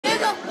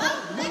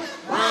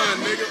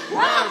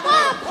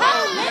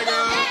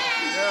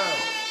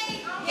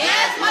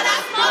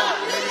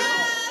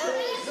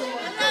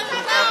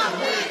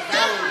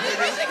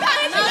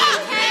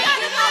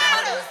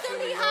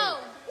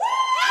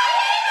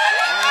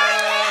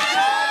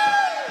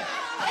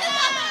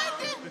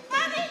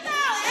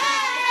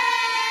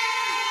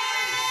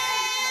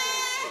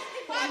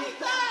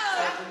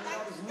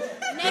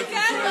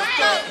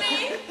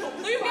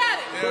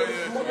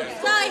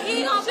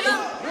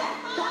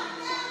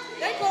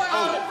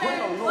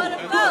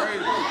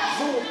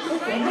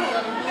I'm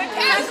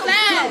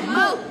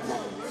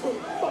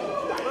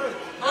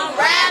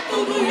riding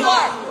through New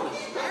York.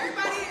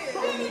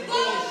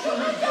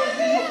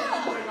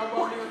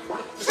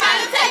 Trying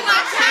to take my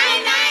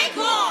chain, I ain't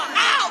going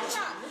out.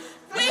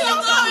 We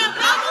gonna go and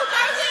bubble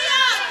 30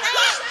 years.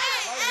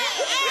 Hey,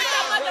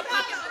 that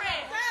motherfucking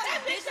friend.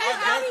 That bitch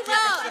ain't really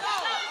love.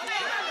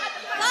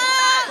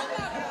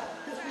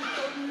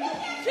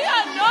 She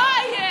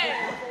annoying.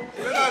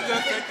 Let us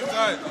just take the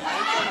time.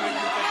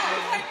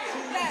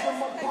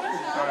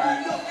 All right.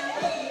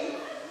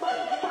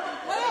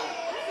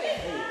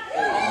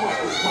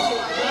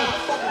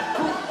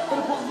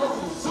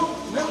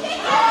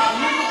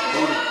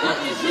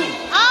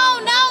 Oh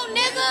no,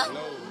 nigga.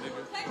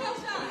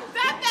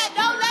 Stop that.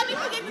 Don't let me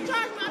forget to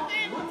charge my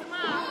family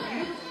tomorrow.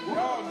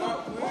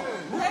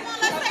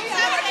 Let's take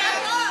Saturday.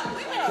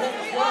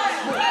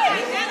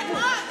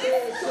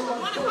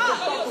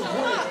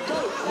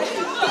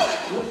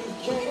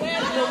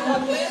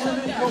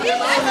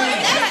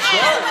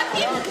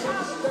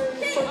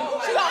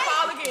 She gonna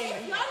fall again.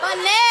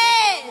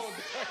 Finesse!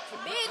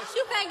 Bitch,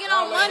 you can't get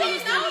on money, you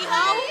silly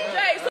hoe.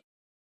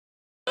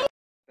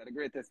 The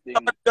greatest thing.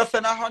 Just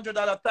send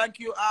 $100. Thank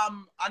you,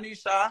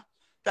 Anisha.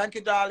 Thank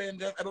you,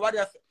 darling.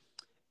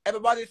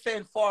 Everybody's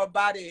saying for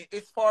body.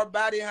 It's for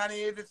body,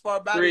 honey. It's for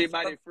body. Free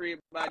body, free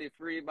body,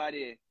 free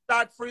body.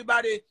 Start free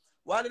body.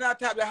 Why did I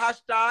type the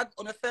hashtag?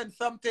 Wanna send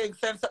something?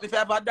 Send something. If you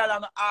have $1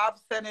 on the app,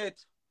 send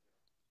it.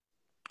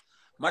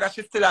 Mother,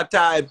 she's still at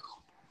time.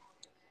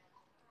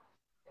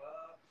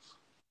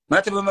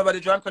 I don't remember the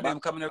drunk with him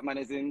coming up. Batman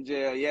is in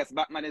jail. Yes,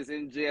 Batman is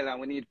in jail,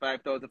 and we need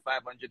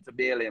 5,500 to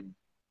bail him.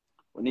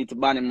 We need to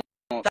ban him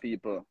out,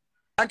 people.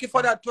 Thank you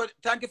for that.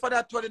 Thank you for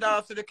that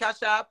 $20 to the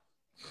cash app.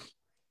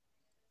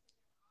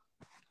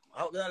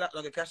 Oh, we don't like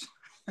the cash.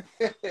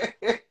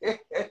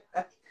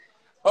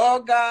 Oh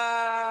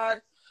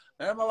God!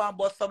 I remember when I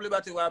bought some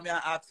Liberty where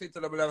I asked you to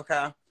the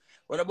car.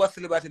 When I bought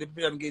Liberty, the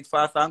people get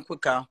faster and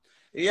quicker.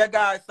 Yeah,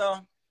 guys.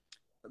 So,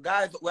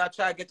 guys, we are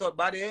trying to get our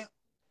body.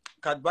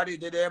 Because body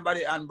did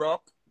everybody and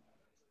broke.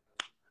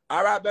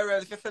 All right,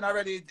 Beryl, if you send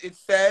already, it's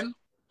sent.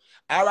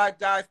 All right,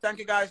 guys. Thank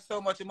you guys so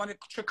much. The money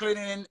trickling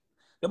in.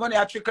 The money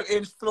are trickling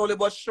in slowly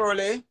but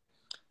surely.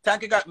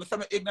 Thank you guys.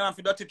 I'm ignorant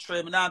for dirty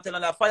trade. I'm not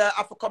telling that. Fire, I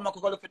have to come back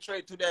and go look for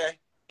trade today.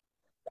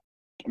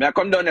 I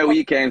come down the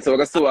weekend, so we're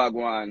going to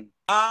go on.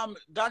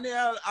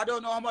 Daniel, I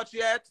don't know how much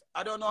yet.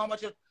 I don't know how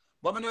much yet.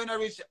 But I'm not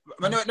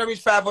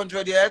reach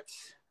 500 yet.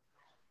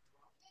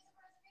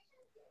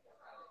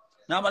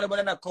 Now I'm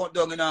going to count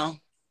down, you know.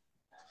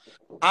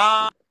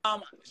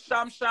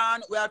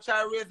 Shamshan, we are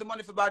trying to raise the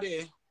money for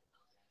body.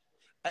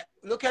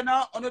 Look at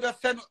now, another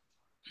send.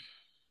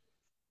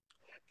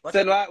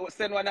 Send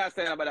one now,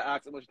 send about the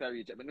ask how much to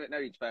reach. I not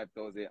reach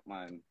 5,000,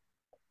 man.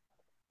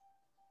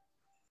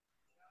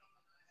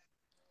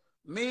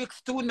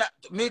 Mix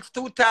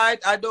too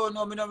tight. I don't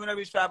know. Me not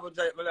reach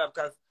 500,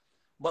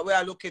 but we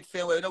are looking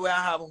same way. You know, we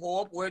have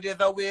hope. Where there's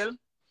a will,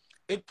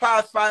 it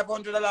passed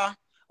 $500.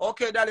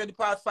 Okay, darling, it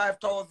passed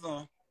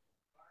 5,000.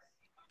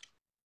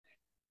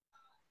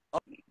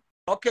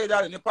 Okay,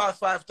 darling, it passed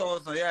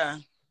 5,000. Yeah.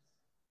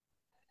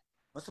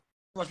 What's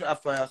much we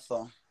have for your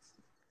son?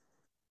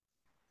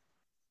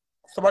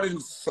 Somebody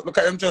look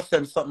at him just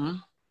send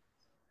something.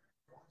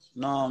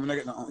 No, I'm not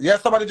getting no. Yeah,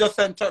 somebody just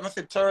sent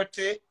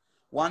 30,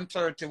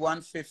 130,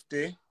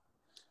 150.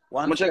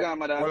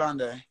 Hold on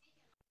there.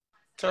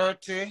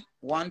 30,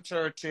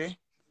 130,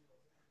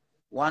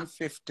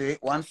 150,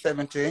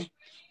 170,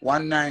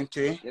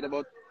 190. Get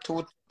about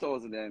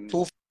 2,000 then.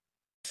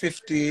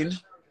 215,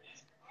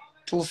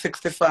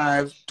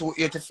 265,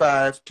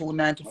 285,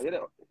 295.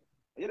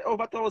 You get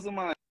over 1,000,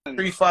 man.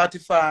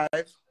 345,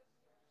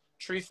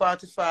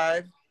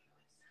 345,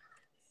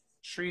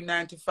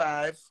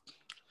 395.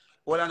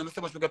 Hold on, let me see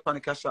how much we get on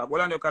the cash app.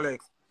 Hold on,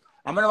 colleagues.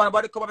 I'm going to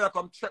want to come up here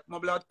come check my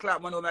blood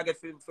clot money when I get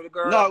for the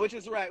girl. No, which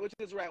is right. We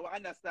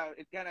understand.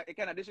 It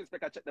kind of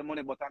disrespect I check the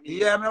money, but I mean,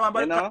 yeah, I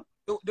mean,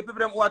 the people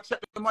them who are check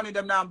the money,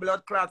 them now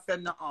blood clot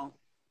send nothing.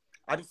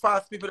 And the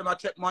fast people them are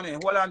check money.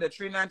 Hold on, the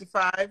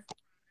 395.